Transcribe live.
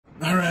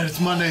All right, it's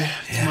Monday.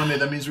 It's Monday.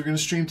 That means we're going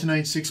to stream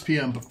tonight, 6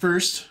 p.m. But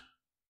first,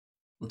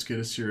 let's get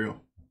a cereal.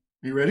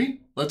 Are you ready?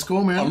 Let's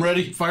go, man. I'm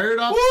ready. Fire it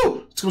up.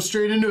 Woo! Let's go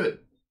straight into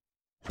it.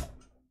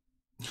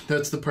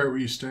 That's the part where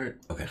you start.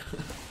 Okay.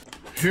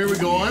 Here we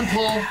go. I'm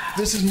Paul.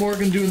 This is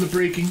Morgan doing the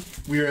breaking.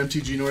 We are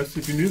MTG North.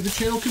 If you're new to the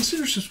channel,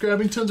 consider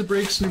subscribing. Tons of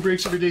breaks. New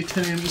breaks every day,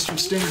 10 a.m. Eastern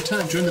Standard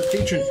Time. Join the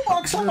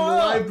Patreon. Join the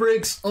live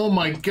breaks. Oh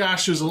my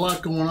gosh, there's a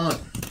lot going on.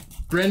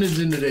 Brendan's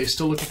in today.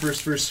 Still looking for his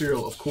first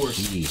cereal, of course.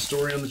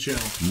 Story on the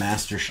channel.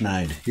 Master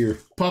Schneid here.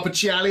 Papa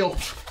Cialio.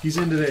 He's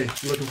in today.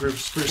 Looking for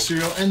his first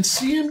cereal. And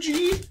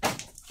CMG,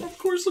 of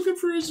course, looking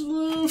for his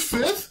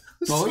fifth.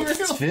 Oh,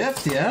 it's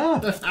fifth,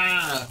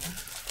 yeah.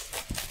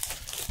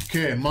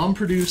 Okay, Mom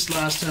produced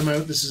last time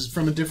out. This is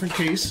from a different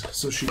case,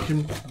 so she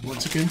can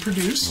once again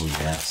produce. Oh,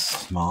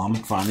 yes. Mom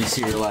finally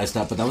serialized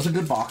up, but that was a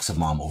good box of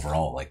Mom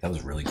overall. Like, that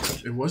was really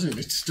good. It wasn't.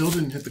 It still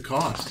didn't hit the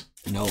cost.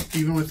 No.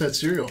 Even with that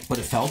cereal. But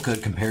it felt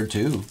good compared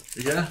to.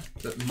 Yeah,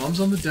 Mom's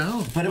on the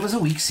down. But it was a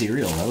weak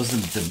cereal. That was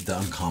the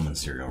uncommon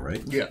cereal,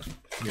 right? Yeah,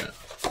 yeah.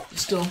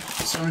 Still,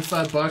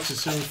 $75 is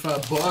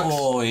 $75.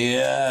 Oh,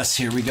 yes.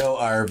 Here we go,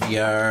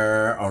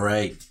 RVR. All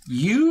right.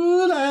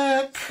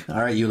 Ulek.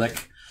 All right,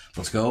 Ulek.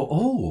 Let's go.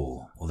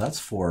 Oh, well, that's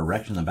for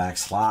wrecked in the back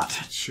slot.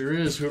 It sure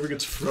is. Whoever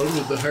gets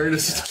Frodo the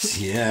hardest.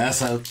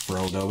 Yes,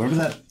 Frodo. Remember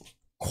that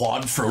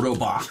quad Frodo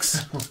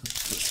box?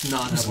 It's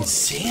not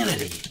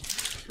insanity.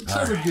 It's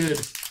never good.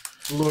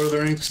 Lord of the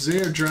Rings, they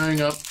are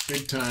drying up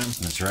big time.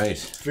 That's right.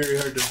 Very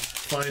hard to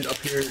find up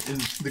here in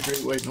the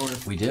Great White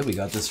North. We did. We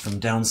got this from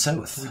down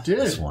south. We did.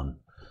 This one.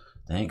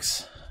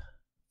 Thanks.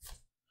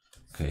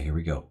 Okay, here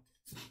we go.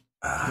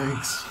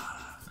 Thanks.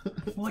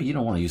 Well, you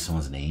don't want to use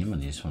someone's name,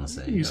 and you just want to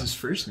say... Use his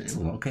first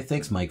name. Okay,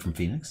 thanks, Mike from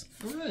Phoenix.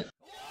 All right.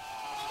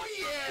 Oh,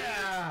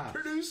 yeah!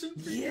 Producing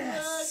for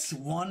yes!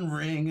 One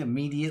ring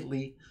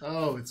immediately.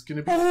 Oh, it's going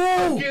to be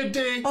a good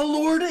day. A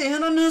Lord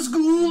Anna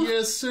Nazgul?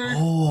 Yes, sir.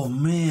 Oh,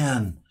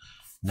 man.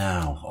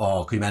 Now,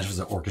 oh, could you imagine if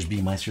it was the Orcish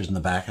Bee Meisters in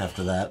the back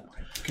after that?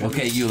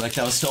 Okay, Ulek,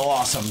 that was so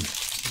awesome.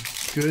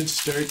 Good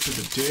start to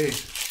the day.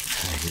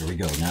 Okay, here we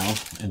go now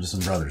into some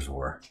Brothers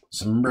War.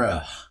 Some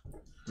bruh.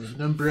 We've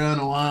done bruh in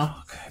a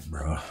while. Okay,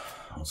 bro.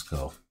 Let's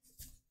go.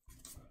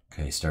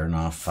 Okay, starting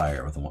off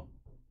fire with a one.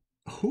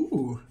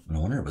 Ooh. No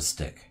wonder it was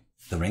stick.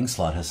 The ring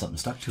slot has something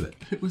stuck to it.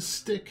 It was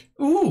stick.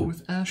 Ooh.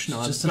 With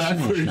Ashnod Just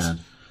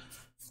backwards.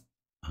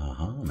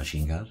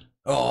 Machine god.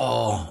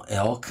 Oh,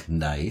 elk.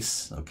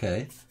 Nice.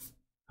 Okay.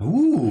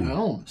 Ooh.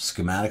 Helm.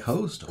 Schematic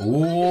host. Oh.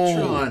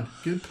 Megatron.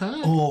 Good pack.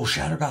 Oh,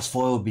 Shatterglass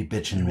foil would be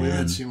bitching, man. We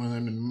haven't seen one of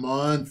them in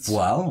months.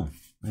 Well,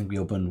 I think we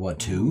opened, what,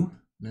 two?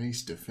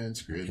 Nice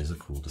defense grid. It is a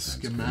cool defense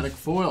Schematic grid.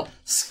 foil.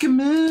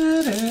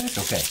 Schematic.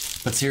 Okay,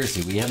 but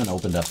seriously, we haven't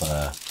opened up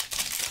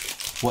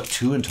what,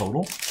 two in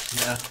total?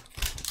 Yeah.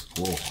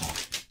 Whoa.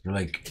 They're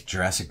like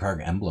Jurassic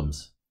Park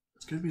emblems.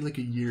 It's gonna be like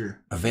a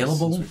year.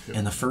 Available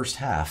in the first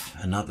half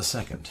and not the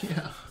second.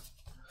 Yeah.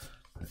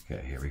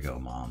 Okay, here we go,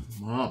 Mom.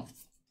 Mom.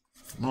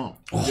 Oh,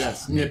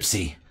 yes.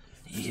 Nipsey.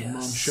 Yes.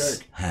 Mom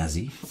Shark. Has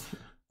he?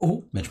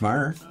 Oh, Mitch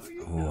Marner.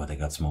 Oh, they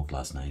got smoked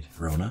last night.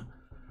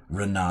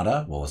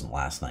 Renata. Well, it wasn't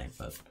last night,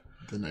 but...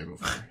 The night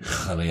before.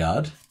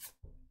 Khaliad.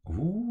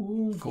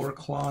 Ooh,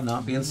 Goreclaw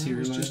not being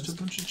serialized. It's just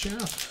a bunch of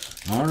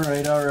chaff. All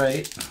right, all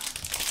right.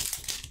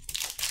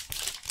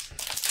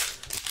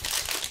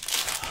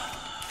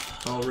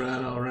 All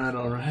right, all right,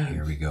 all right.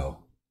 Here we go.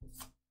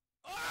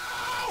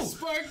 Oh!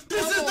 Spark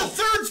This is the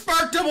third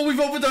Spark Double we've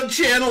opened on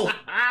channel.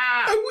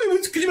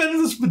 Could you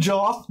imagine this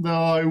jaw? No,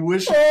 I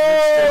wish.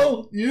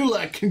 Oh!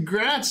 Ulek,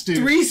 congrats, dude.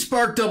 3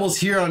 Spark Doubles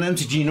here on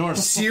MTG North,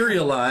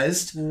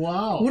 serialized.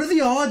 Wow. What are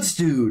the odds,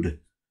 dude?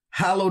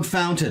 Hallowed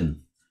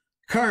Fountain,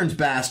 Karn's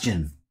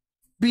Bastion,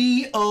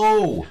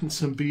 B.O.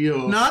 Some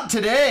B.O. Not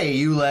today,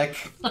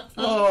 Ulek.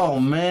 Oh,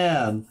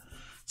 man.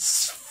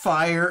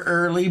 Fire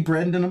early,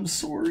 Brendan, I'm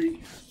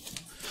sorry.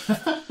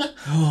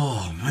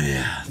 Oh,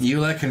 man.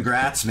 Ulek,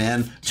 congrats,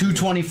 man.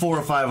 224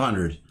 of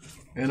 500.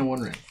 And a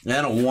one ring.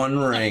 And a one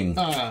ring.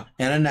 And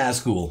a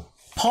Nazgul.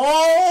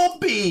 Paul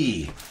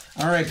B.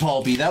 All right,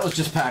 Paul B. That was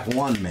just pack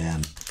one,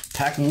 man.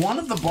 Pack one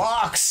of the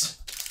box.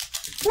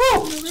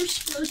 Woo! Another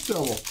Spark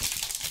Double.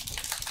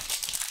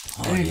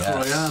 Oh,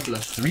 Incroyable.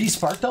 3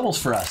 Spark Doubles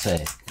for us,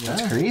 eh? Yeah.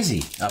 That's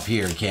crazy up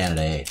here in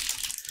Canada, eh?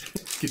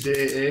 Good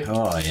day, eh?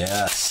 Oh,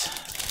 yes.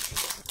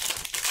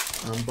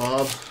 I'm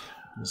Bob.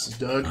 This is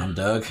Doug. I'm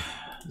Doug.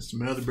 This is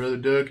my other brother,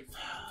 Doug.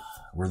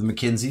 We're the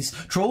McKinseys.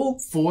 Troll.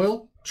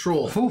 Foil.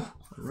 Troll. Whew.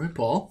 All right,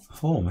 Paul.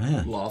 Oh,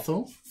 man.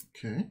 Lotho.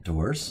 Okay.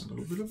 Doors. A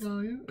little bit of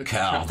value.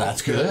 Cow,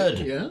 that's good.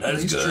 Yeah.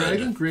 That's nice good.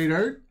 dragon. Great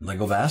art.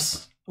 Lego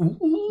Vass. Ooh.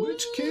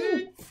 Witch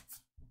King.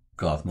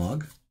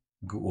 Gothmog.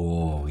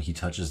 Oh, he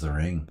touches the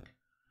ring.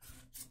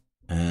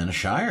 And a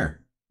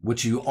Shire.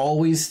 Which you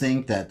always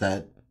think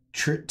that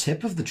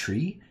tip of the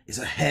tree is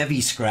a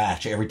heavy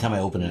scratch every time I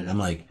open it. I'm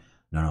like,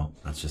 no,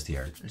 that's just the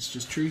art. It's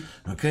just tree.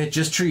 Okay,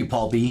 just tree,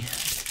 Paul B.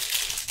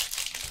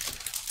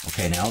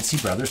 Okay, now let's see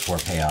Brothers War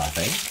payoff,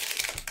 eh?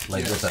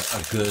 Like with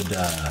a good,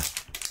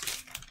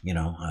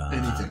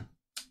 anything.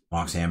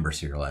 Mox Amber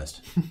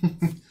serialized.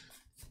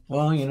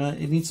 Well, you know,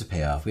 it needs to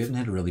pay off. We haven't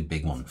had a really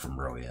big one from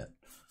Bro yet.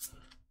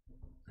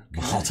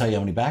 Okay. I'll tell you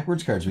how many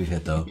backwards cards we've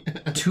hit, though.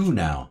 2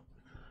 now.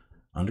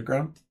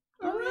 Underground?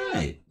 All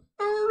right.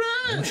 All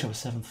right. I wish I was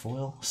 7th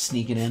foil.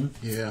 Sneaking in.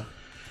 Yeah.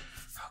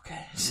 Okay.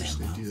 I wish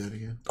they'd do that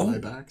again. Oh.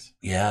 Buybacks.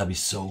 Yeah, it'd be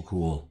so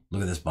cool.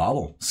 Look at this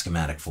bauble.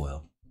 Schematic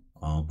foil.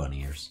 Oh,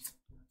 bunny ears.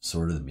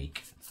 Sword of the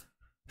Meek.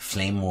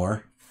 Flame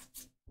War.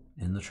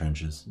 In the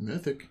trenches.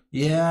 Mythic.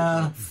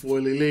 Yeah.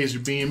 Foily laser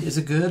beam. Is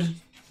it good?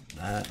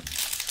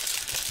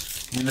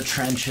 In the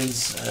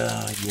trenches,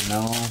 you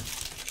know.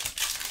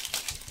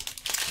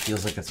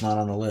 Feels like it's not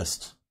on the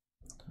list.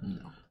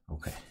 No.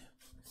 Okay.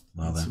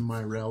 Well That's then.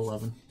 my Rel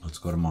 11. Let's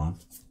go to Mom.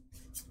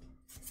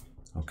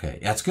 Okay.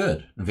 That's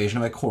good.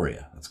 Invasion of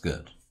Ikoria. That's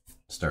good.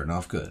 Starting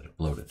off good.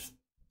 Bloated.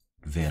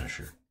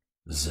 Vanisher.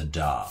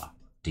 Zada.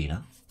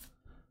 Dina.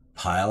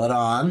 Pile it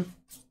on.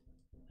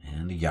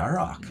 And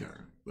Yarok.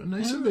 But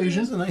nice invasion.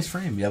 It was a nice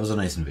frame. Yeah, it was a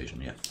nice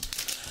invasion, yeah.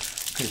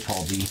 Okay,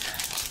 Paul B.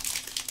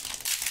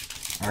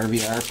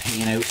 RVR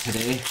paying out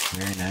today.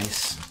 Very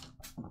nice.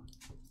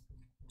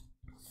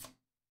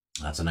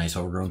 That's a nice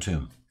overgrown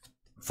tomb.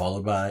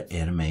 Followed by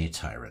Anime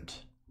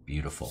Tyrant.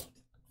 Beautiful.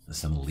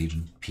 Assemble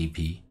Legion.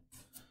 PP.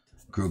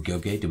 Groot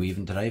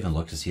Gyoge. Did I even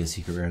look to see a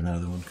secret rare in that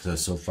other one? Because I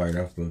was so fired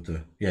up about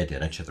the... Yeah, I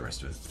did. I checked the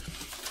rest of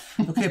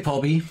it. Okay,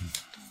 Paul B.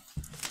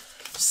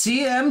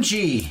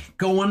 CMG.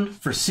 Going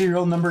for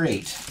serial number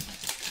 8.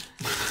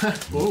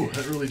 Whoa,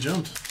 that really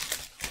jumped.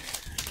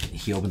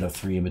 He opened up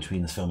 3 in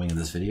between the filming of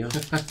this video.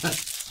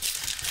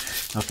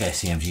 Okay,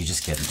 CMG,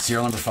 just kidding.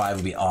 Serial number 5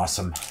 would be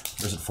awesome.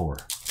 Or is it 4?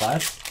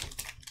 5?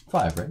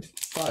 5, right?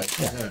 5,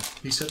 yeah.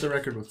 He set the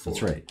record with 4.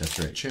 That's right, that's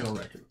right. Channel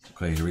record.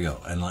 Okay, here we go.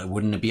 And like,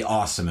 wouldn't it be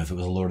awesome if it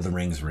was a Lord of the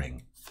Rings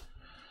ring?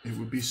 It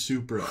would be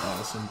super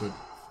awesome, but...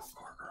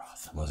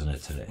 Gorgoroth, wasn't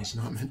it today? It's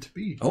not meant to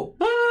be. Oh!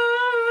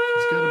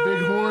 He's got a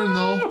big horn,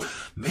 though.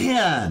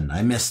 Man,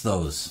 I missed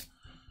those.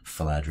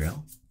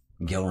 Faladriel.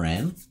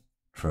 Gilran.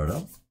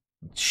 Frodo.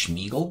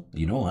 Schmeagol.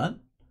 You know what?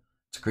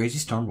 It's a crazy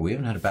storm, but we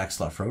haven't had a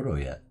backslot Frodo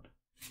yet.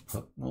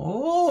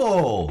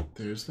 Oh!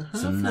 There's the halfling.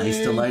 Some nice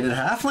delighted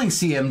halfling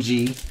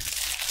CMG.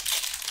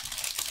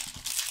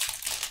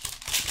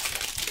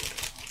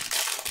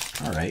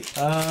 Alright,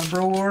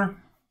 Bro War.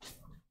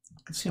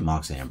 I can see a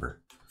Mox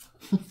Amber.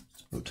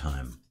 It's about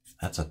time.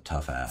 That's a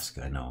tough ask,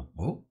 I know.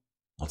 Oh,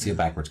 let's see a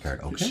backwards card.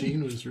 Okay.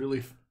 Sheen was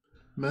really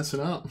messing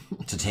up.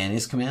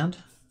 Titania's Command.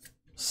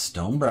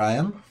 Stone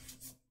Brian.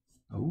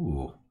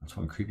 Ooh, that's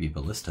one creepy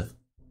ballista.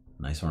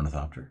 Nice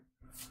ornithopter.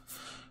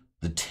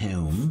 The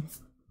Tomb.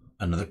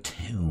 Another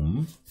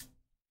Tomb.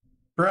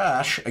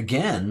 Brash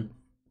again.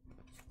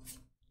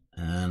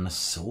 And a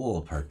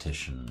Soul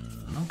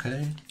Partition.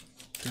 Okay.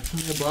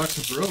 Definitely a box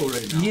of Bro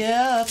right now.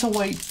 Yeah, that's a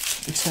white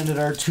extended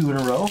art 2 in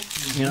a row.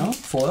 You know,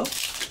 foil.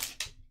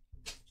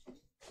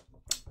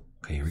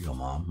 Okay, here we go,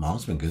 Mom.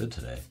 Mom's been good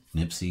today.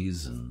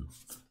 Nipsies and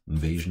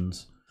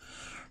invasions.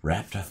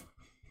 Rapta.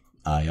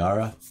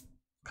 Ayara.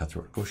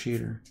 Cutthroat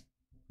Negotiator.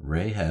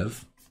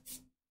 Rayhev.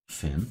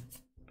 Finn.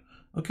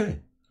 Okay.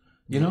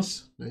 You know,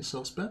 nice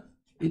Elspeth.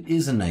 It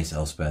is a nice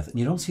Elspeth. And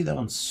you don't see that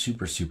one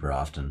super, super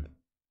often.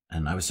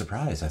 And I was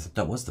surprised. I thought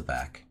that was the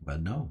back.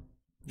 But no.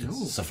 No.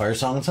 It's a Fire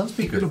Song and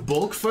Sunspeaker. Get a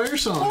bulk Fire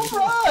Song. All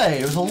right.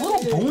 There's a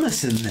little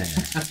bonus in there.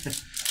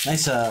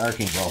 Nice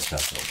Archangel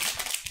stuff,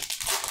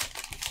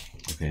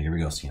 though. Okay, here we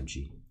go,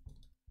 CMG.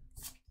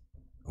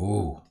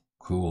 Oh,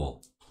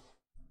 cool.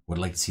 Would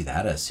like to see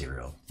that as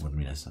cereal. Would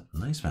be nice.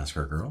 Nice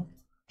Massacre Girl.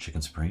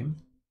 Chicken Supreme.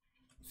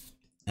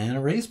 And a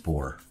raised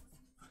boar.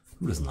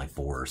 Who doesn't like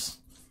boars?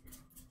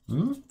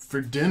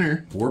 For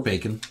dinner. Boar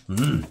bacon.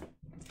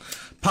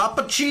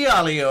 Papa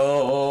Cialio.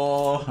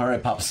 All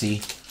right, Papa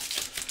C.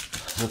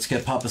 Let's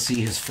get Papa C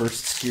his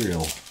first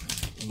cereal.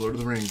 Lord of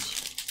the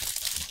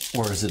Rings.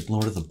 Or is it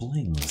Lord of the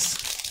Blings?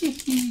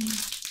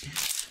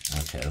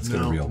 Okay, let's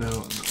get a real one.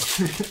 No.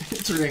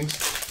 It's Rings.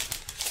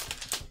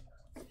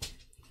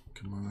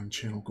 Come on,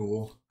 channel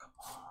goal.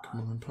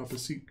 Come on, Papa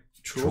C.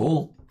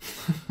 Troll.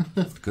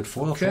 Good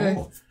foil okay.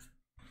 Troll.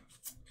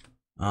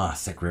 Ah,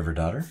 Thick River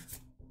Daughter.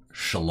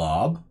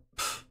 Shalob.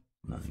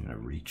 Not even a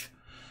reach.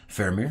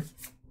 Faramir.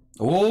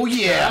 Oh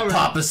yeah, right.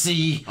 Papa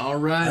C. All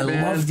right, I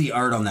man. love the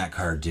art on that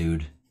card,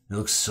 dude. It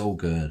looks so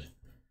good.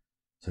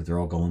 It's like they're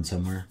all going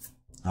somewhere.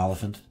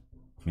 Elephant.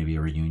 Maybe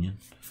a reunion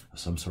of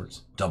some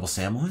sorts. Double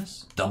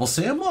Samwise? Double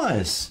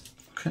Samwise!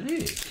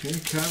 Okay. Okay,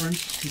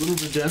 Cameron's little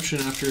redemption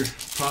after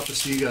Papa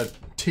C got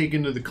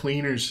taken to the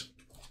cleaners.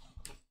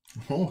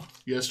 Oh,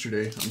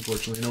 yesterday,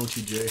 unfortunately, in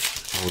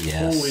OTJ. Oh,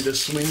 yes. Holy, the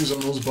swings on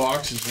those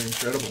boxes are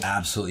incredible.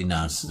 Absolutely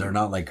nuts. They're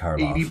not like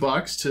Karloff.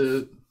 $80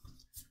 to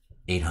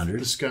 800.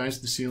 disguise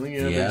the ceiling.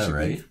 Yeah, basically.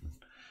 Right.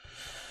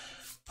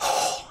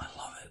 Oh, I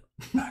love it.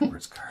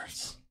 Backwards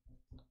cards.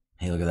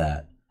 Hey, look at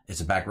that.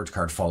 It's a backwards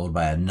card followed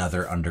by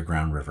another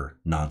Underground River,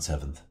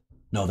 non-7th.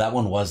 No, that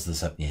one was the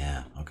 7th.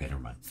 Yeah, okay, never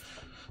mind.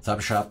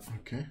 Thopper Shop.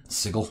 Okay.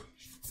 Sigil.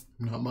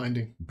 I'm not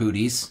minding.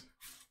 Booties.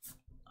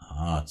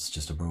 Oh, it's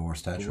just a Bro War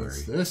statuary.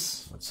 What's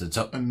this? It's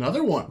up?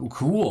 Another one. Oh,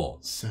 cool.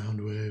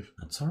 Soundwave.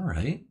 That's all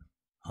right.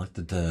 I like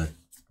the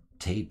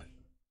tape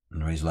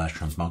and Razor Lash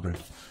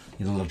Transmogriff.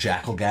 He's a little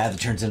jackal guy that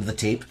turns into the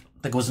tape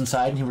that goes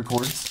inside and he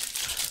records.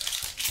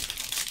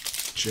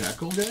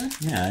 Jackal guy?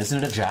 Yeah,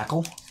 isn't it a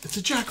jackal? It's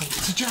a jackal.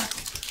 It's a jackal.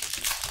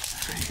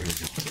 All right, here we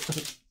go.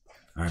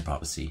 All right,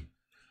 Papa C.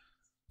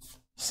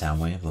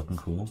 Soundwave looking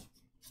cool.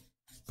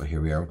 But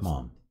here we are with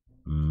Mom.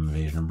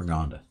 Invasion of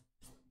Burgonda.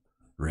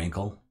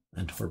 Wrinkle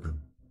and Torben.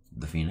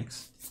 The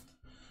Phoenix.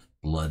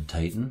 Blood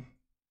Titan.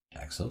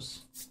 Daxos.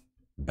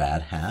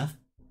 Bad Hat.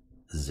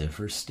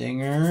 Ziffer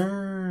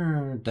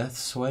Stinger. Death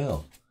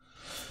Swale.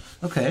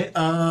 Okay,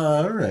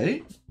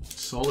 alright.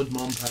 Solid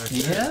Mom pack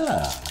there.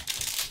 Yeah.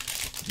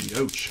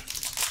 Ouch.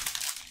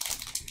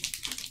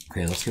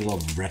 Okay, let's get a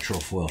little retro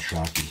foil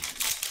Shocky.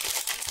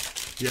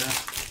 Yeah,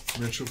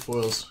 retro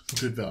foils,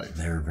 good value.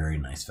 They're very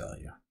nice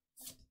value.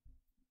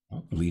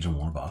 Oh, Legion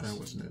Warboss. That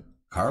wasn't it.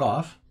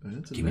 Karloff.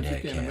 Give me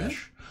that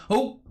cash.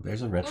 Oh,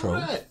 there's a retro.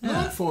 Alright,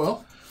 not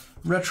foil.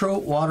 Retro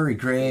Watery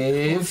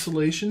Grave.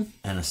 Constellation.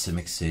 And a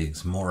Simic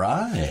Sigs.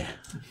 Morai.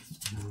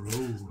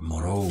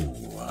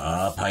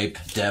 Moreau. Pipe.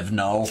 Dev,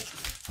 no.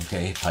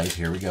 Okay, Pipe,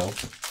 here we go.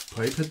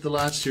 Pipe hit the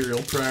last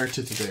serial prior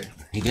to today.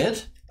 He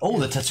did? Oh,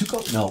 the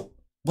Tetsuko? No.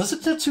 Was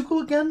it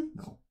Tetsuko again?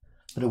 No.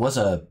 But it was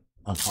a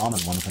uncommon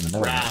one from the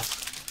middle.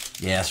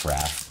 Wrath. Yes,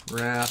 Wrath.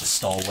 Wrath.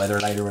 Stall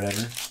Weatherlight or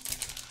whatever.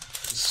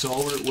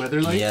 Stalwart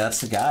Weatherlight? Yeah, that's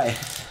the guy.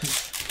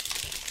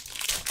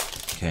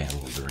 Okay, I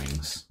love the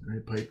rings. All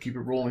right, Pipe, keep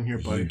it rolling here,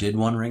 buddy. You did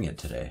one ring it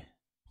today.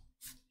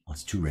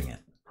 Let's two ring it.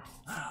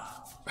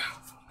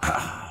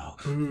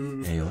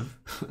 Aeon.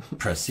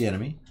 Press the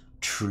enemy.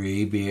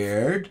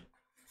 Treebeard.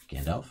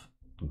 Gandalf.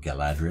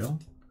 Galadriel.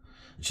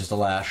 It's just a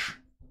Lash.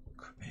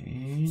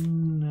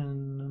 Crepane.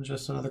 And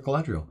just another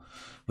Galadriel.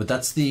 But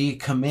that's the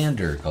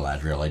Commander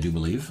Galadriel, I do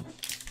believe.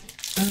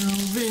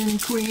 Elven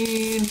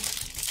Queen.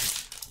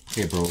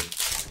 Okay, bro.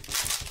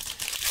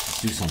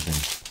 Let's do something.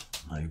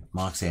 Like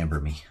Mox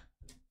Amber me.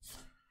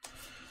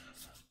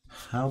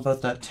 How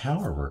about that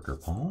Tower Worker,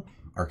 Paul?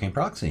 Arcane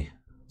Proxy.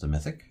 It's a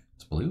mythic.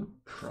 It's blue.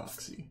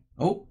 Proxy.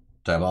 Oh,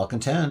 Diabolic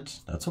Intent.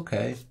 That's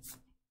okay.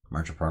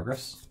 March of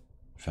Progress.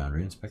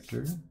 Foundry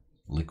Inspector.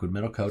 Liquid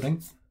Metal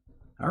Coating.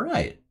 All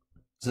right.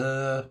 It's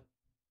a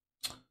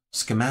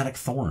Schematic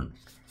Thorn.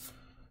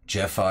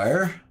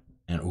 Jetfire.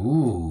 And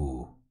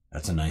ooh,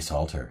 that's a nice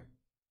altar.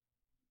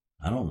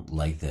 I don't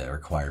like the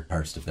required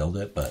parts to build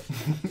it, but...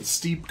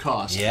 Steep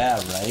cost. Yeah,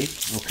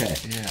 right? Okay.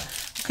 Yeah.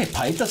 Okay,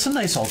 Pipe, that's a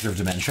nice altar of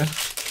dementia.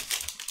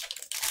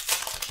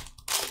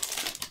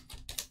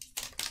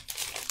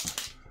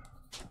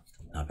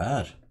 Not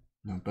bad.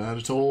 Not bad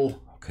at all.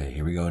 Okay,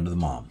 here we go into the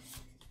Mom.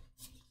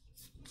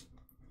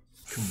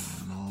 Come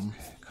on, Mom.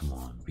 Okay, come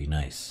on, be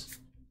nice.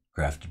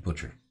 Grafted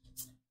Butcher.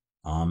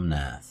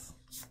 Omnath.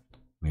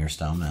 Mirror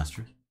Style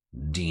Master.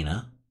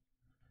 Dina.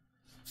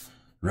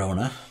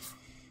 Rona.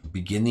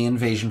 Begin the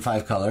Invasion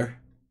 5-color.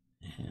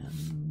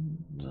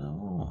 And,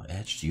 oh,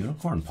 etched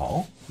Unicorn,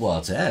 Paul. Well,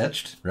 it's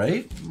etched,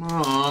 right?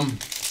 Mom.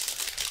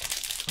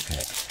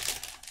 Okay.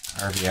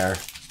 RVR.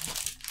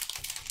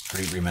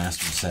 Great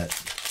remastered set.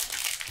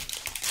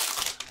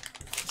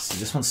 See,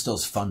 this one still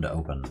is fun to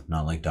open,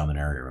 not like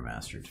Dominaria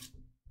Remastered.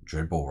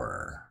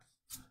 Dreadbore.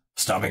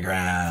 Stomping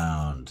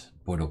Ground.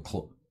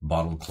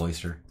 Bottled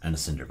Cloister. And a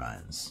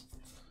Cindervines.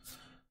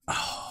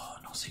 Oh,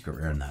 no secret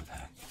rare in that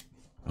pack.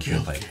 Okay,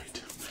 Pipe.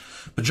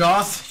 But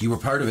Joth, you were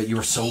part of it. You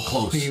were so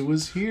close. He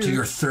was here. To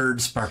your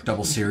third Spark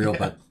Double Serial,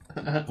 but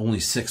only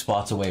 6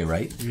 spots away,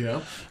 right?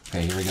 Yep.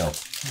 Okay, here we go.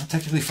 Well,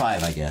 technically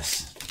 5, I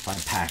guess.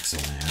 5 packs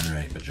away. All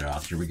right, but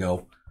Joth, here we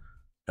go.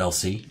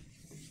 LC.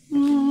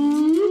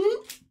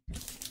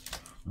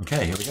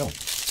 Okay, here we go.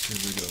 Here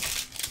we go.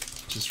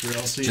 Just for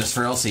LC. Just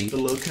for LC. The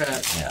little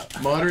cat. Yeah.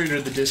 Moderator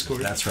of the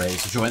Discord. That's right.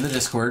 So join the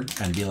Discord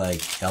and be like,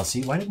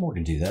 LC, why did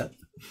Morgan do that?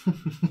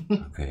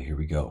 Okay, here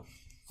we go.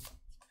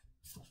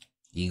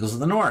 Eagles of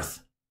the North.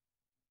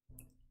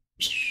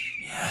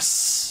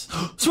 Yes.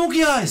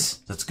 Smoky Eyes.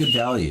 That's good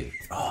value.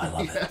 Oh, I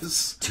love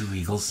it. 2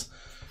 Eagles.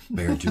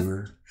 Bear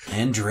Tour.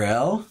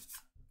 Andrell.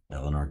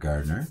 Eleanor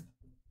Gardner.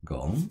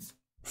 Golem.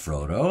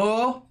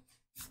 Frodo.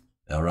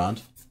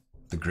 Elrond.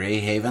 The Grey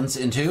Havens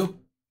into...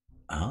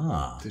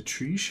 The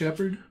Tree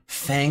Shepherd.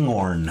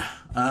 Fangorn.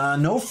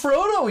 No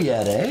Frodo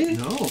yet, eh?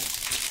 No.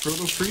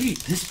 Frodo's free.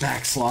 This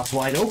back slot's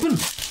wide open.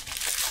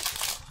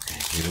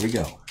 Okay, here we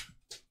go.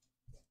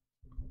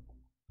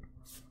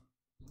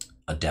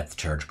 A Depth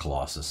Charge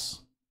Colossus.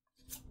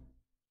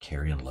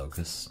 Carrion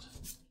Locust.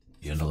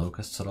 You into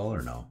Locusts at all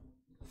or no?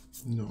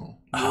 No.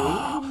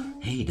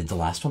 Hey, did the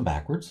last one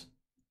backwards?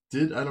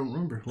 I don't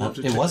remember. We'll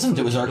It wasn't.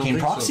 It was Arcane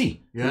Proxy. So.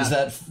 Yeah. It was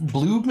that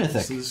blue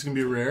mythic. So this is going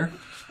to be a rare?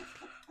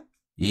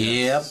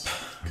 Yep.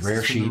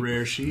 Rare sheet.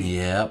 Rare sheet.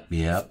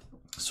 Yep.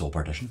 Soul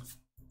Partition.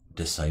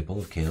 Disciple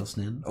of Kael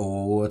Snin.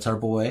 Oh, it's our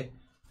boy.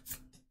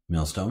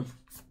 Millstone.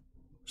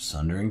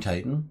 Sundering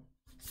Titan.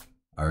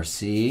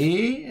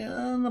 RC.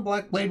 And the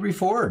Black Blade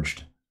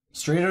Reforged.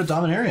 Straight out of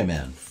Dominaria,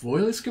 man.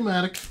 Foil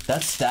schematic.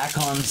 That's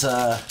Dakon's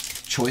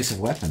choice of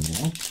weapon, you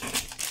know?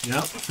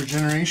 Yep, for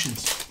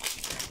generations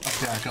of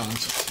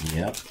Dakons.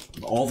 Yep.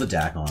 All the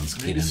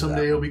Dakons. Maybe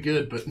someday it'll be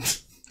good, but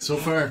so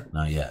far.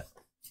 Not yet.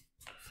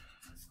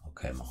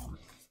 Okay, Mom.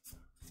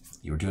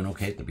 You were doing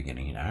okay at the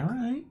beginning. All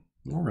right.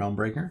 Little realm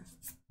breaker.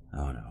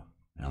 Oh no.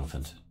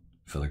 Elephant.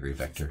 Filigree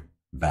vector.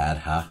 Bad,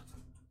 huh?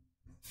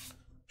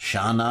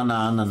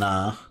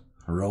 Sha-na-na-na-na.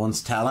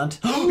 Rowan's talent.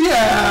 Oh,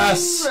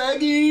 yes!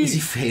 Raggy! Is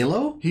he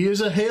Halo? He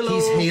is a Halo.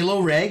 He's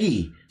Halo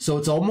Raggy. So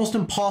it's almost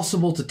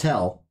impossible to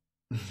tell.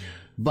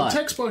 But the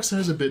text box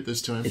has a bit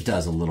this time. It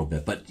does a little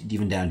bit. But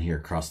even down here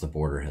across the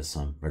border has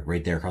some. Like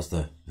right there across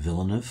the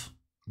Villeneuve.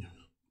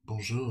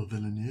 Bonjour,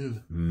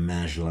 Villeneuve.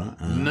 Majla.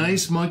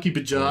 Nice monkey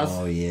pajath.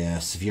 Oh,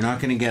 yes. If you're not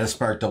going to get a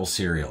Spark Double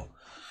cereal,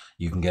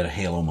 you can get a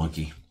Halo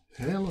monkey.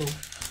 Halo.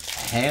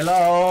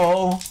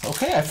 Halo.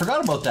 Okay, I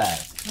forgot about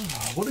that.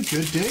 Oh, what a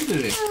good day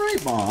today. All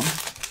right, Mom.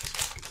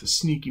 The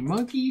sneaky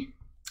monkey.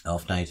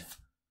 Elf Knight.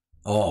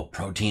 Oh,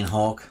 Protein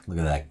Hulk. Look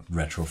at that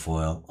retro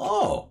foil.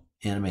 Oh,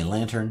 Anime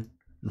Lantern.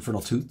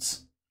 Infernal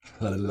Toots.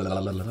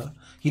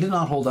 He did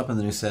not hold up in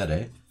the new set,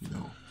 eh?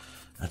 No.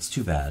 That's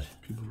too bad.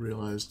 People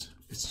realized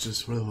it's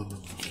just...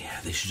 Yeah,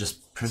 they should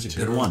just print the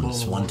good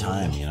ones one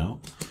time, you know?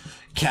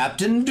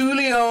 Captain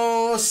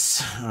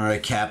Dulios. All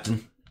right,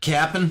 Captain.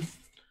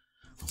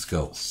 Let's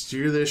go.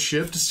 Steer this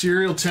ship to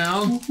Cereal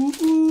Town.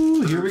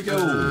 Ooh, here we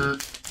go.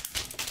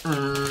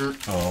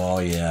 Oh,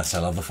 yes. I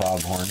love the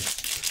foghorn.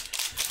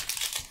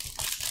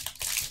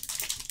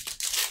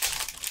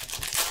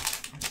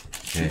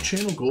 Okay. Your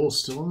channel goal is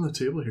still on the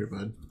table here,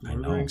 bud. I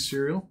know. Ordering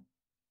cereal.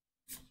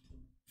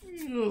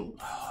 Oh,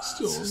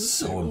 still this is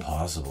so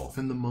impossible.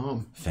 And the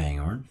mom.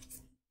 Fanghorn.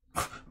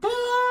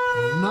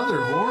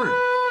 Another horn.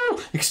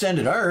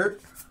 Extended art.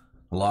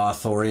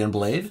 Lothorian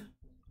Blade.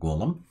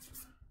 Golem.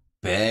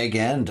 Bag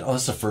End. Oh,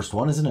 that's the first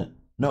one, isn't it?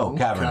 No,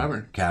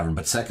 Cavern,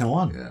 but second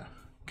one. Yeah.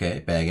 Okay,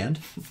 Bag End.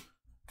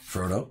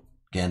 Frodo.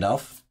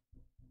 Gandalf.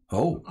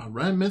 Oh. All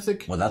right,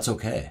 Mythic. Well, that's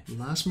okay.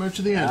 Last March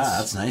of the Ents. Ah,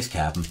 that's nice,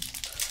 Captain.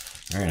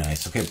 Very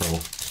nice. Okay, bro.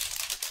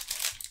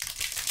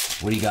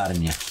 What do you got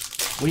in you?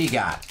 What do you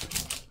got?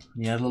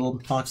 You had a little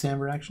Fox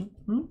Amber action?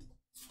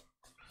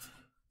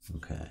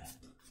 Okay.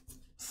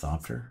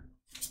 Thopter.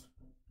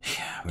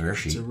 Yeah, where is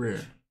she? It's a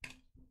rare.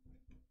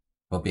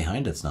 But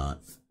behind it's not.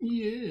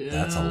 Yeah.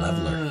 That's a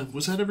leveler.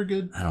 Was that ever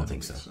good? I don't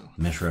think so.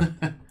 Mishra.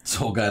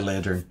 Soul Guide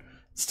Lantern.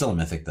 It's still a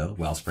mythic though.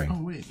 Wellspring.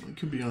 Oh wait, we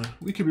could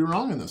be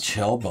wrong on this.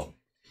 Chelbo.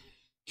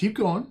 Keep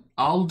going.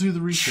 I'll do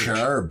the research.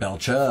 Sure,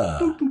 Belcha.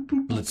 Boop, boop,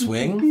 boop,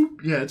 Blitzwing. boop,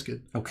 boop. Yeah, it's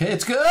good. Okay,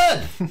 it's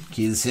good.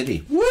 Key to the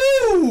City.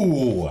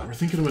 Woo! We're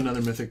thinking of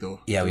another mythic though.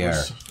 Yeah, we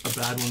are. A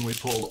bad one we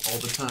pulled all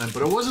the time,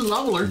 but it wasn't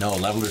leveler. No,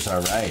 levelers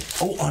are right.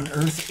 Oh,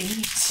 Unearth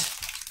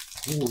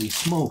 8. Holy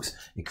smokes.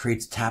 It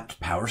creates tapped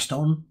Power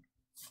Stone.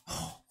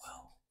 Oh,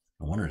 well.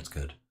 No wonder it's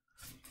good.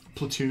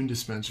 Platoon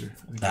Dispenser.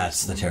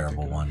 That's the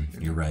terrible one.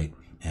 You're right.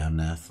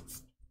 Amnath.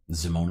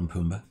 Zimone and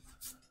Pumbaa.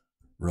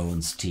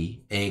 Rowan's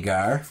Tea.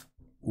 Agar.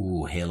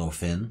 Ooh, Halo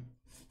Finn.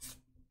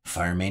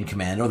 Firemain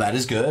Commando. That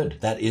is good.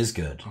 That is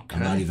good. Okay.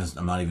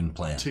 I'm not even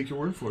playing. Take your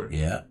word for it.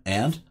 Yeah.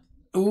 And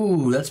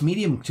ooh, that's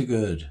medium to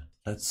good.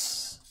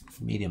 That's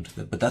medium to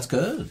good. But that's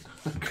good.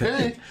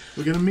 Okay.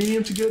 We got a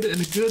medium to good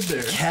and a good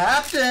there.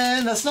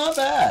 Captain, that's not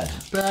bad.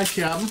 Bad,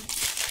 Captain.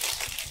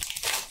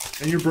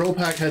 And your bro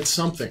pack had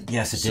something.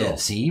 Yes, it did.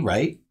 See,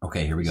 right?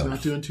 Okay, here we go. He's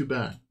not doing too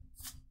bad.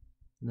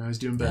 Now he's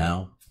doing bad.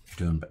 Now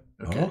you're doing bad.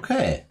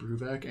 Okay.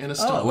 Brewback and a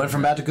stop. Oh, it went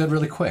from bad to good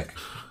really quick.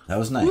 That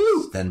was nice.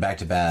 Woo! Then back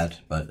to bad,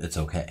 but it's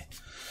okay.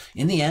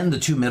 In the end, the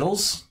two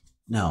middles.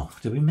 No,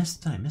 did I miss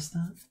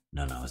that?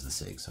 No, it was the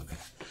SIGs. Okay.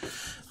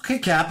 Okay,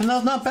 Captain, that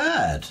was not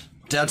bad.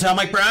 Downtown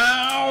Mike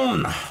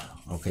Brown.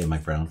 Okay,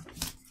 Mike Brown.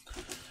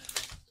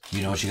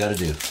 You know what you got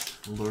to do.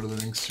 Lord of the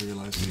Rings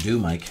serialized. You do,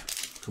 Mike.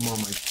 Come on,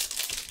 Mike.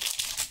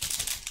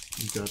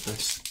 You got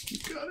this. You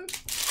got it.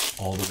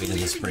 All the way to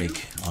this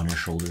break on your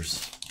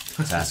shoulders.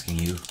 It's asking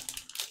you.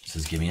 It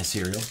says, give me a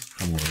cereal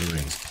from Lord of the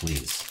Rings,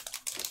 please.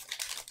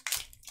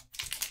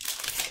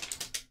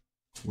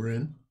 We're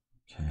in.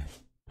 Okay.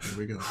 Here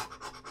we go.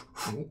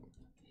 Oh,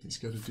 he's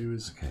got to do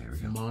his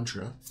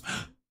mantra.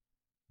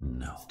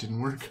 No.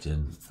 Didn't work.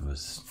 Didn't. It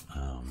was...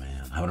 Oh,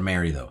 man. How about a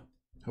Mary, though?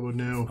 How about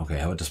no? Okay,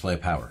 how about display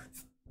of power?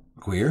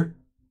 Queer?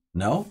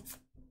 No?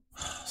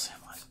 Oh,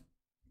 Samwise.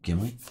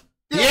 Gimli?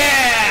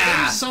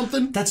 Yeah!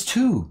 Something. That's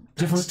two.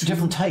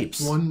 Different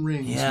types. One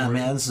ring. Yeah,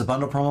 man. This is a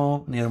bundle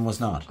promo, and the other one was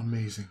not.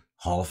 Amazing.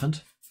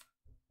 Holophant.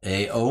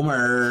 A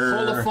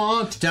Omer.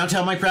 Holophant.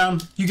 Downtown Mike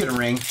Brown. You get a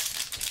ring.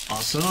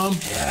 Awesome.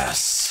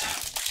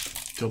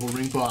 Yes. Double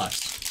ring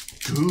box.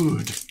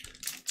 Good.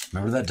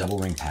 Remember that double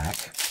ring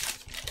pack?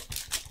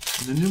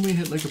 And then we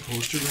hit like a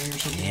poster ring or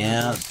something?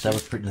 Yeah, that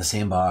was pretty in the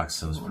same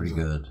box. That was pretty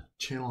good.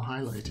 Channel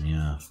highlight.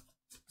 Yeah.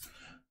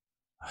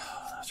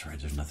 Oh, that's right.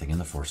 There's nothing in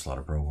the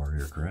 4-slot Pro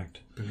Warrior, correct?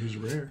 But he's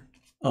rare.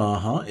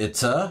 Uh-huh.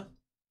 It's a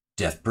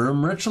Death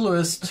Broom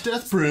Ritualist. A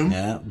Death Broom.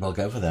 Yeah, look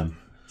out for them.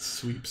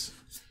 Sweeps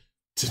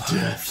to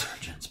death.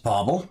 Surgeons.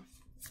 Bauble.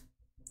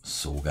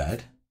 Soul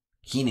Guide.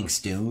 Keening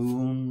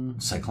Stone.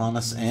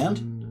 Cyclonus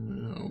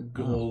and?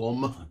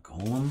 Golem.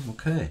 Golem.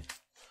 Okay.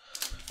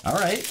 All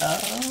right.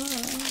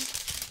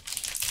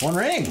 One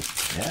ring.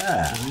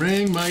 Yeah. One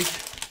ring, Mike.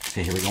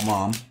 Okay, here we go,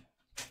 Mom.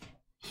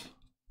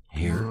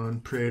 Here on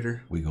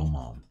Prater. we go,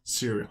 Mom.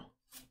 Cereal.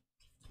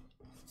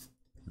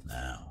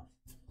 Now.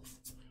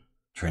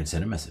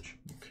 Transcendent message.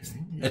 Okay.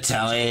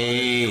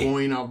 Italy!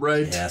 Coin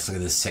upright. Yes, look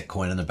at this sick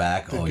coin in the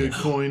back. The good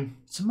coin.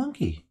 It's a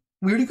monkey.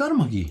 We already got a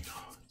monkey.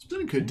 It's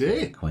been a good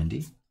day.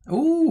 Quindy.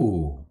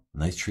 Ooh,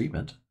 nice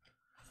treatment.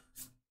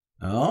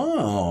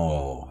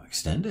 Oh,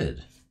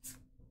 extended.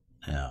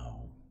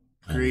 Now.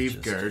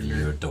 Grave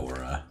Gardener.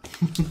 Eudora.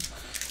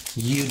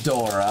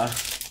 Eudora.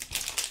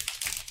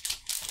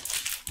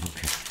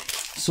 Okay.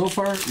 So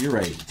far, you're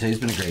right. Today's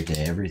been a great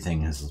day.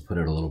 Everything has put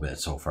out a little bit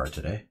so far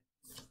today.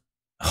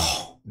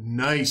 Oh,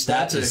 nice.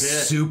 That's a hit.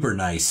 Super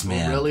nice,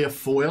 man. Really a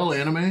foil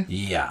anime?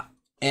 Yeah.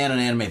 And an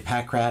anime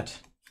pack rat.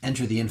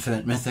 Enter the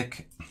infinite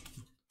mythic.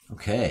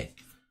 Okay.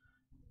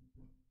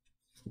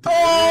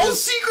 Oh,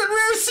 secret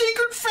rare,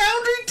 secret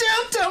foundry,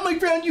 downtown Mike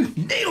Brown. You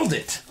nailed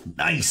it.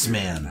 Nice,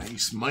 man.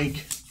 Nice,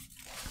 Mike.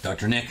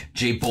 Dr. Nick,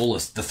 J.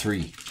 Bolus, the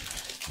 3.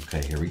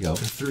 Okay, here we go.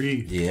 The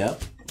 3.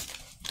 Yep.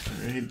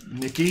 All right,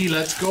 Nicky,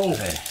 let's go.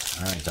 Okay.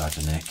 All right,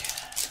 Dr. Nick.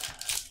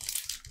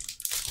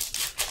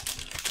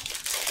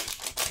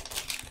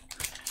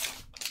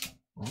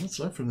 All that's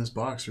left from this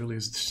box really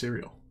is the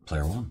cereal.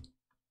 Player 1.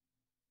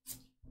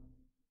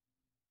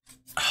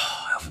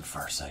 Oh, Elven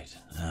Farsight.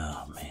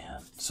 Oh,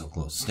 man. So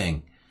close.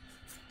 Sting.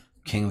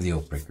 King of the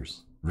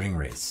Oakbreakers. Ring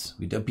Race.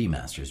 We did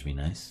B-Masters would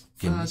be nice.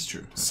 That's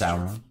true.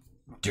 Sauron.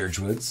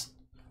 Dirgewoods.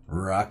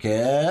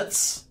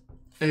 Rockets.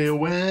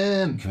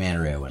 Eowyn.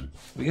 Commander Eowyn.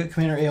 We got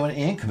Commander Eowyn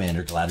and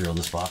Commander Galadriel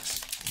this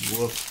box.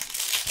 Woof.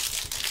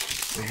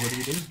 So what do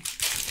you do?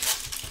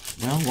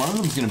 Well, one of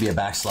them's going to be a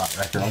backslot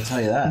record, I'll tell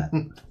you that.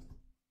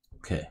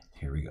 Okay,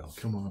 here we go.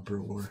 Come on,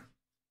 Bro War.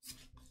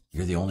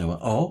 You're the only one.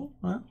 Oh,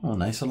 well,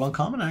 nice little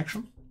uncommon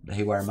action. The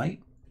Haywire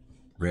Might.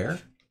 Rare.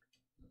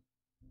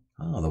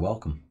 Oh, the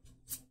Welcome.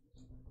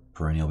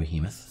 Perennial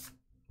Behemoth.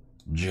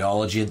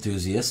 Geology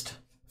Enthusiast.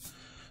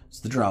 It's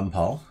the Drum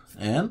Paul.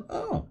 And,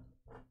 oh,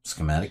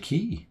 Schematic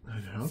Key.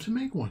 How to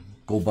make one.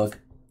 Goldbug.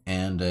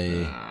 And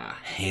a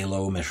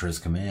Halo Mishra's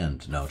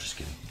Command. No, just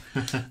kidding.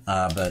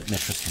 But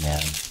Mishra's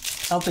Command.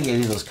 I don't think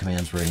any of those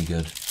commands were any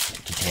good.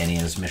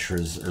 Titania's,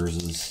 Mishra's,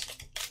 Urza's.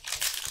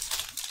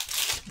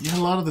 Yeah,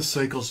 a lot of the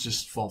cycles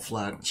just fall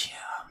flat.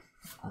 Yeah.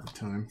 All the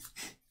time.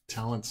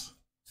 Talents.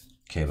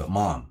 Okay, but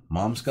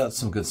Mom's got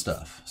some good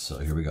stuff. So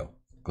here we go.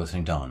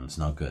 Glistening Dawn. It's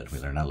not good. We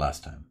learned that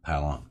last time.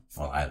 Pile on.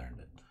 Well, I learned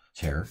it.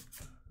 Terror.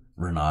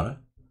 Renata.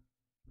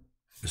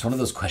 There's one of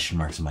those question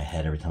marks in my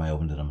head every time I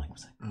opened it. I'm like,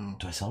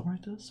 do I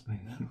celebrate this? Wait,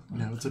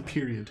 now it's a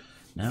period.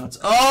 Now it's...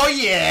 Oh,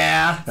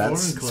 yeah!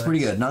 That's pretty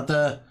good. Not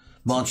the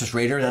Monstrous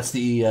Raider. That's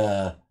the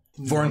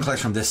Vorinclex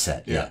from this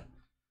set. Yeah.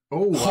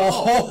 Oh, wow. Ho,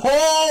 ho,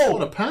 ho!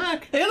 What a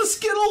pack. And a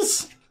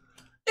Skittles!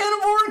 And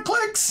a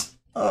Vorinclex!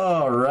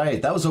 All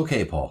right. That was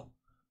okay, Paul.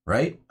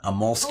 Right? A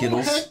Mole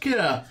Skittles. Oh, heck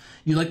yeah.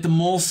 You like the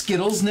Mole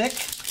Skittles, Nick?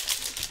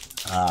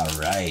 All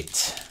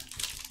right.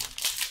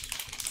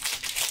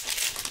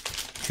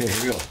 Okay,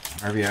 here we go.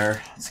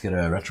 RVR. Let's get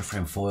a Retro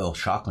Frame Foil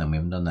Shockland. We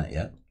haven't done that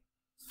yet.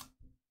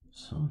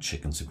 So,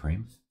 Chicken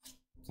Supreme.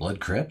 Blood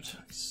Crypt.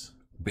 Nice.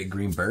 Big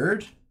Green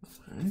Bird.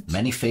 Right.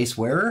 Many Face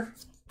Wearer.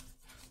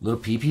 Little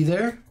peepee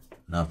there.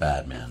 Not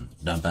bad, man.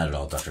 Not bad at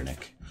all, Dr.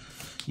 Nick.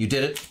 You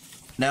did it.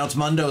 Now it's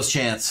Mundo's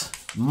chance.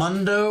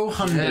 Mundo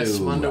Hundo. Yes,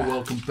 Mundo,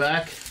 welcome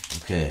back.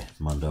 Okay,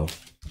 Mundo.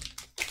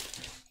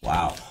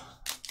 Wow.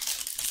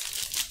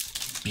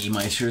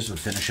 B-Meisters would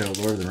finish out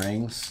Lord of the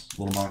Rings.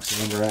 Little Mock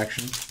Cylinder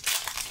action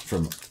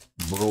from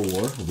World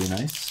War would be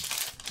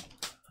nice.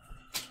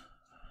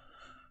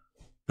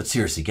 But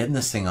seriously, getting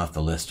this thing off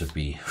the list would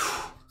be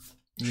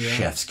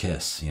chef's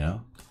kiss, you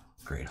know?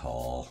 Great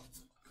haul.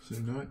 So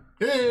not...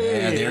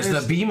 Hey! Yeah, there's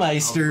the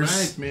B-Meisters. All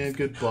right, man,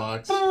 good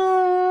box.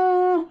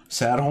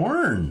 Sad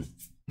Horn.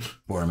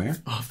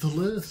 Boromir. Off the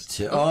list.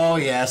 Oh,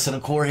 yes, and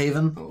a Core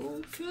Haven.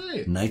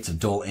 Okay. Knights of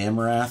Dol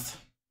Amarath.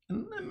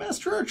 And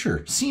Master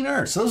Archer. Scene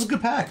Art. So that was a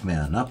good pack,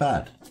 man. Not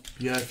bad.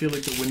 Yeah, I feel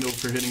like the window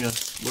for hitting a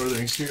Lord of the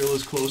Rings cereal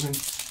is closing,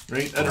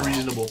 right? At a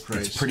reasonable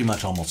price. It's pretty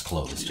much almost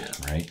closed,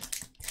 right?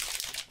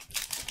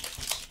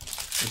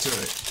 That's all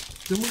right.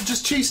 Then we'll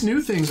just chase new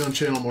things on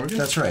Channel Morgan.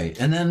 That's right.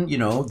 And then, you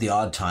know, the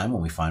odd time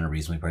when we find a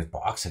reasonably priced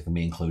box that can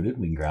be included,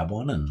 we can grab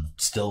one and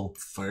still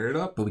fire it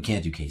up. But we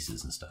can't do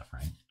cases and stuff,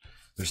 right?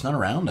 There's none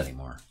around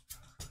anymore.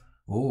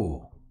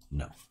 Oh,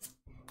 no.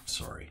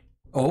 Sorry.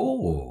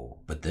 Oh,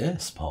 but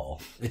this,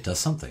 Paul, it does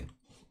something.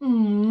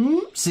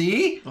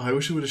 See? Oh, I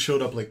wish it would have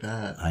showed up like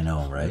that. I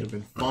know, right? It would have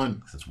been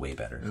fun. That's way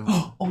better.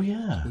 Yeah. Oh,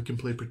 yeah. We can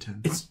play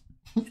pretend.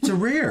 It's a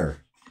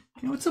rare.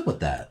 You know, what's up with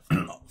that?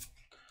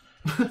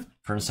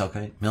 Furnace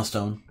Hellkite,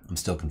 Millstone. I'm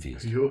still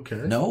confused. Are you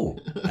okay? No.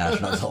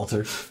 Astronaut's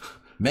Altar.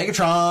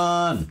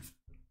 Megatron!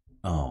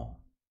 Oh.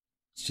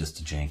 It's just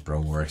a jank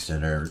Bro War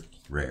Extender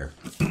rare.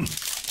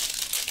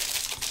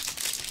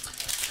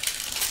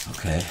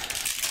 Okay.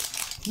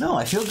 No,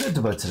 I feel good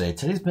about today.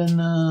 Today's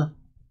been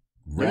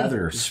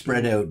rather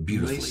spread out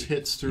beautifully. Nice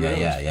hits throughout.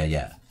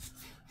 Yeah.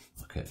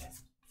 Okay.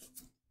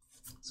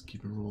 Let's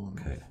keep it rolling.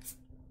 Okay.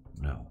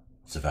 No.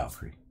 It's a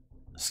Valkyrie.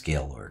 A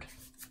Scale Lord.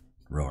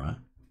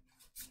 Rona.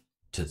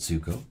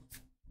 Tetsuko.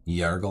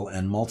 Yargle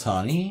and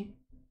Multani.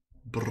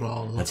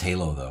 Brawl. That's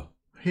Halo, though.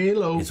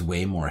 Halo. It's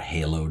way more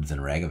haloed than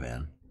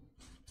Ragavan.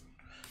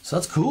 So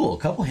that's cool. A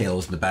couple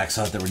halos in the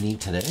backside that were neat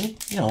today.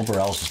 You know,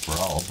 Burrell's just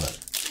Burrell, but...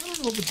 I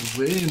don't know if it's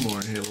way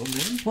more Halo,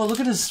 man. Well, look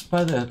at his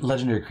by the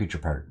legendary creature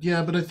part.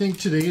 Yeah, but I think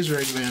today's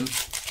Ragavan,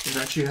 it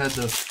actually had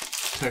the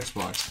text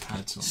box.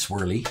 Had some.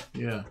 Swirly.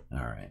 Yeah.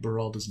 All right.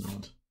 Burrell does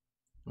not.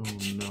 Oh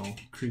no.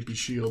 Creepy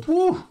shield.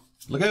 Woo!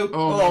 Look out.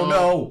 Oh,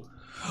 no.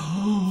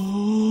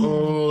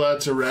 Oh,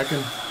 that's a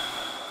wrecking.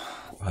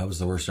 That was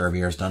the worst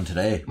RBR's done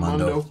today,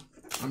 Mondo.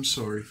 I'm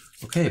sorry.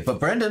 Okay, but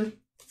Brendan,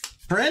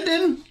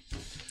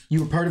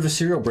 you were part of a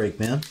serial break,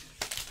 man.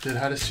 That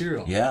had a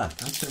serial. Yeah.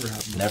 That's never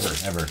happened. Never,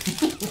 ever.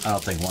 I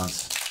don't think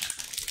once.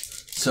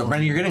 So,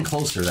 Brendan, you're getting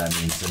closer, that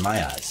means, in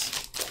my eyes.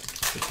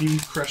 If he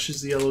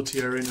crushes the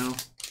LOTI right now,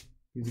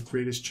 he's the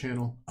greatest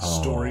channel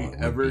story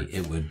ever.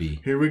 It would be.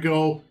 Here we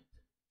go.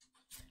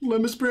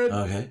 Lemon spread.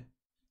 Okay.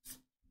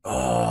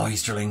 Oh,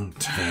 Easterling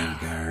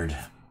Vanguard.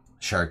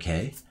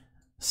 Sharkey.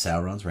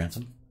 Sauron's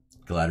Ransom.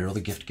 Galadriel the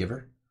Gift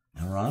Giver.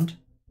 Elrond.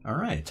 All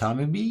right.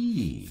 Tommy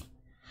B.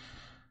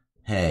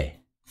 Hey.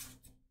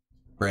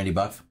 Brandy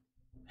Buff.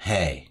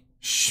 Hey.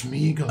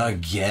 Schmeagol.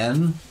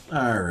 Again?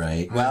 All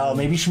right. Well,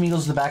 maybe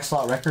Schmeagol's the back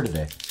slot record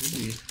today.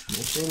 Maybe.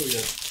 No photo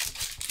yet.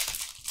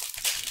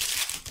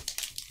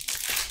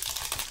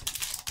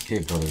 Okay,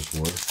 Brothers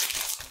War.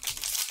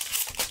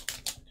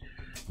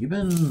 You've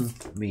been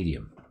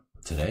medium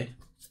today.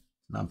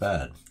 Not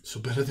bad. So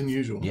better than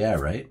usual. Yeah,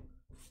 right?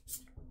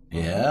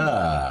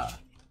 Yeah.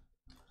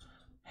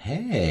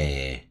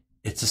 Hey,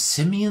 it's a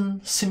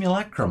Simian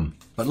Simulacrum.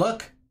 But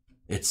look,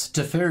 it's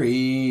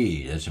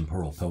Teferi, a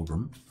Temporal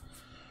Pilgrim.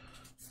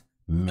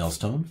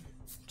 Millstone,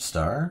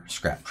 Star,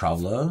 Scrap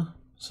Traveler,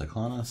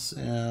 Cyclonus,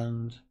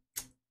 and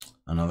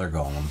another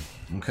Golem.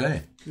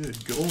 Okay. Good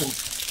golem.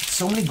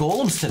 So many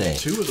Golems today.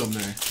 2 of them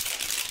there.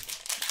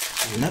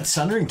 And that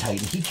Sundering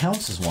Titan, he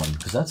counts as one,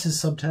 because that's his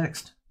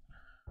subtext.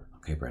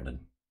 Okay, Brendan.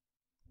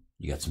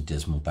 You got some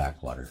dismal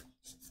backwater.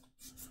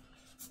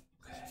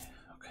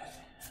 Okay.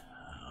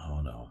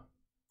 Oh, no.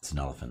 It's an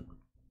elephant.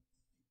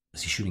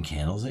 Is he shooting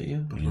candles at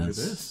you? But look at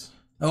this.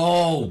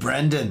 Oh,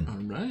 Brendan.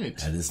 All right.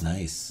 That is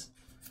nice.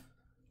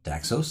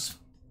 Daxos.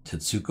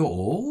 Tetsuko.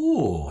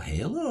 Oh,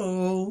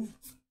 Halo.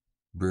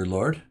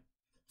 Broodlord.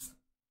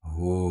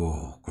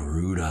 Oh,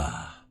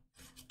 Garuda.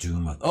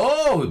 Doom.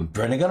 Oh,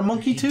 Brendan got a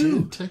monkey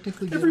too.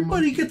 Technically get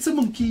Everybody a monkey. gets a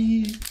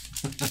monkey.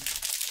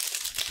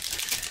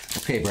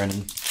 Okay, Brendan.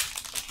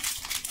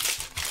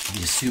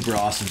 It'd be super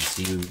awesome to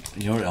see you.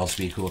 You know what else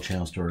would be a cool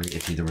channel story?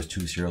 If there was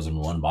 2 cereals in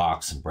one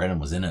box and Brendan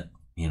was in it,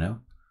 you know?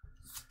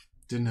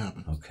 Didn't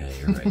happen. Okay,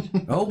 you're right.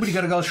 Oh, but you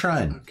got a girl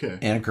shrine. Okay.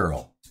 And a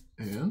girl.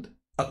 And?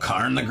 A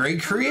Karn the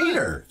Great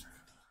Creator.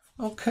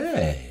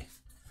 Okay.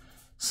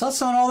 So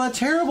that's not all that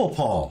terrible,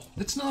 Paul.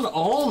 It's not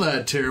all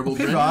that terrible,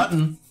 Okay,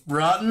 Brendan.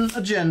 rotten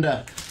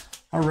agenda.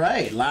 All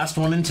right, last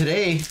one in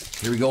today.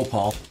 Here we go,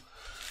 Paul.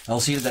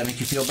 LC, did that make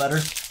you feel better?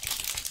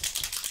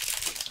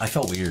 I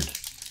felt weird.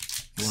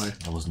 Why?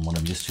 That wasn't what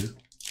I'm used to.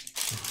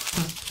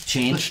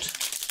 Changed.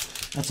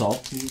 That's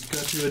all. You've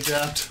got to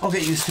adapt. I'll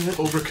get used to it.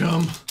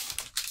 Overcome.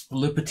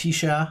 Le Petit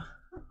Chat.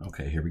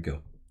 Okay, here we go.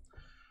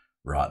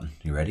 Rotten.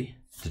 You ready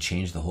to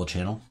change the whole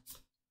channel?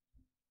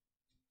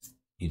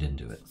 You didn't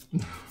do it.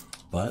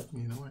 But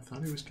You know, I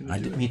thought he was going to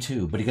do it. me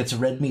too. But he gets a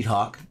red meat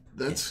hawk.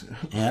 That's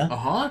Yeah. a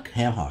hawk?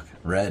 Ham hawk.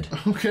 Red.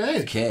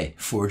 Okay. Okay.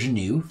 Forge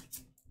anew.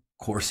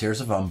 Corsairs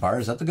of Umbar.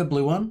 Is that the good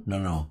blue one?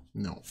 No.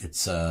 No.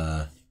 It's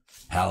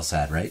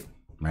Palisade, right?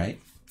 Right?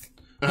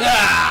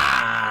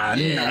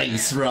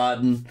 Nice,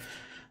 Rotten.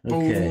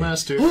 Okay.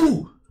 Master.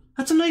 Ooh,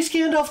 that's a nice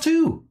Gandalf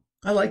too.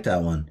 I like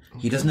that one.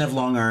 He doesn't have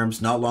long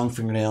arms, not long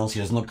fingernails.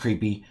 He doesn't look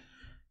creepy.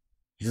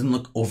 He doesn't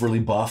look overly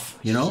buff,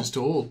 you know? He's just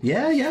old.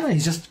 Yeah,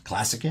 he's just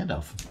classic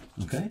Gandalf.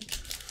 Okay?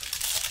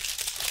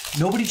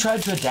 Nobody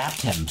tried to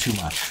adapt him too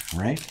much,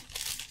 right?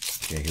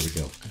 Okay, here we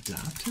go.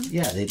 Adapt him?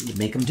 Yeah, they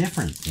make him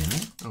different, you know?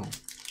 Oh.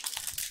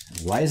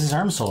 Why is his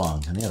arm so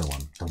long? And the other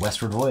one, the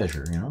Westward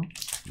Voyager, you know?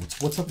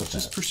 What's up with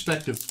Just that?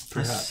 perspective, I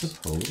perhaps.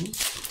 suppose.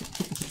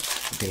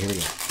 Okay, here we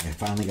go. I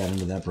finally got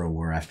into that bro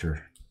war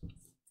after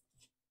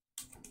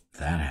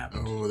that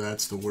happened. Oh,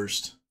 that's the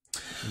worst.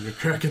 When you're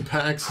cracking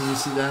packs and you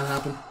see that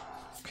happen.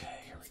 Okay,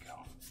 here we go.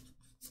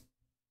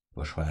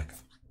 Bushwhack.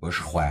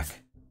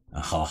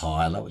 Oh,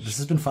 I love it. This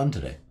has been fun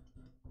today.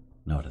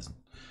 No, it isn't.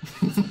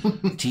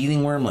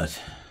 Teething Wormlet.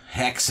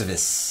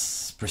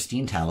 Hexavis.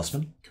 Pristine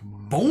Talisman. Come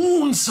on.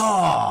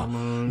 Bonesaw! Come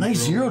on,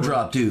 Nice bro.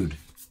 0-drop, dude.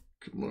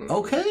 Come on.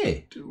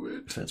 Okay. Do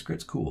it. That's great.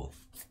 It's cool.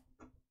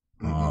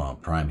 Oh,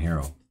 Prime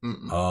Hero.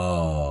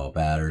 Oh,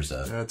 Batter's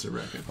That's a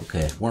record.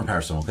 Okay, Warm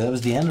Power Stone. Okay, that was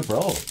the end of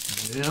Bro.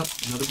 Yep.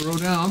 Another bro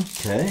down.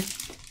 Okay.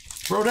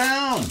 Bro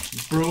down!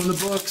 Bro in the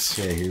books.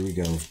 Okay, here we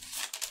go.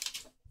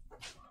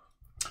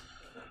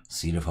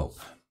 Seed of Hope.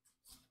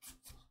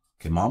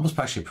 Okay, Mom was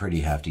actually pretty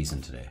half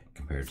decent today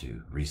compared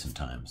to recent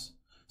times.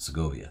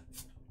 Segovia.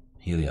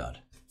 Heliod.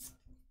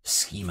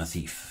 Schema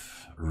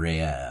Thief.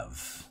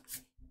 Rayav.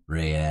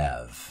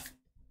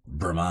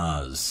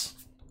 Bramaz.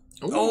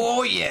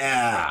 Oh,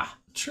 yeah!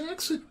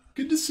 Track's a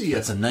Good to see you.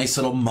 That's a nice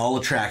little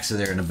Mullatraxa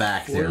there in the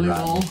back there,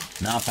 Rob.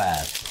 Not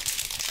bad.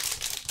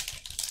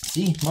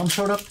 See, Mom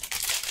showed up.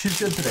 She's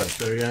good today.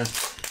 There, yeah.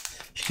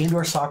 She came to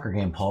our soccer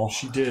game, Paul.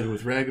 She did,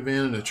 with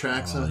Ragavan and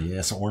Atraxa. Oh,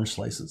 yes, orange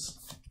slices.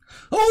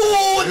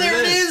 Oh,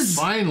 there it is!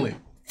 Finally.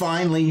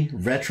 Finally,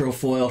 retro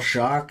foil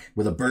shock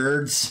with a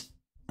birds,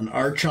 an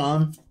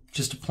Archon,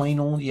 just a plain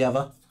old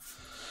Yeva.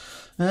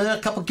 A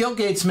couple Guild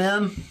Gates,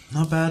 man.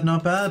 Not bad,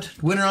 not bad.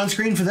 Winner on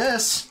screen for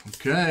this.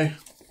 Okay.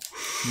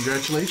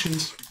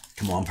 Congratulations.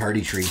 Come on,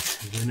 Party Tree.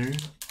 Winner.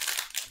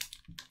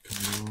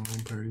 Come on,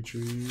 Party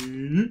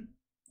Tree.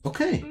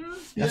 Okay.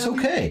 That's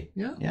okay.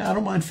 Yeah. Yeah, I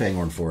don't mind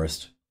Fanghorn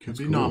Forest. Could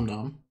be Nom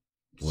Nom.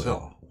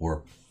 Well,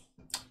 or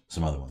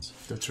some other ones.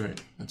 That's right.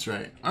 That's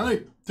right. All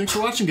right. Thanks for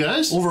watching,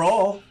 guys.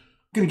 Overall, I'm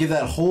going to give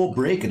that whole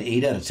break an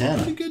 8 out of 10.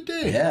 Pretty good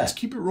day. Yeah. Let's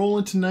keep it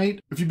rolling tonight.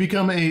 If you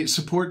become a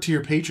support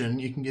tier patron,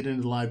 you can get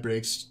into the live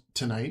breaks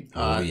tonight.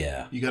 Oh,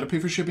 yeah. You got to pay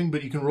for shipping,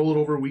 but you can roll it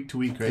over week to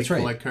week, right? That's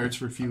right. Collect cards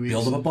for a few weeks.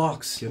 Build them a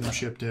box. Get them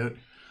shipped out.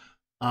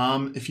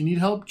 If you need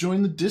help,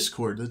 join the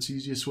Discord. That's the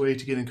easiest way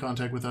to get in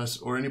contact with us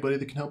or anybody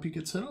that can help you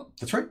get set up.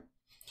 That's right.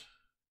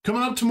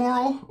 Coming up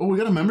tomorrow, we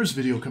got a members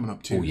video coming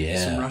up too. Oh, yeah.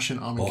 Some Russian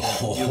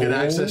Amonkhet. You'll get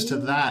access to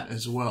that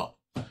as well.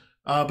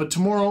 But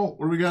tomorrow,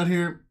 what do we got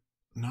here?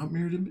 Not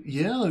Mirrored and...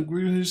 Yeah,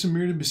 we're going to do some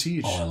Mirrored and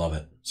Besiege. Oh, I love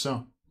it.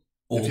 So,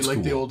 Old if you school.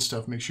 like the old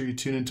stuff, make sure you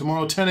tune in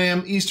tomorrow, 10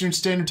 a.m. Eastern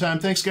Standard Time.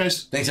 Thanks,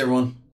 guys. Thanks, everyone.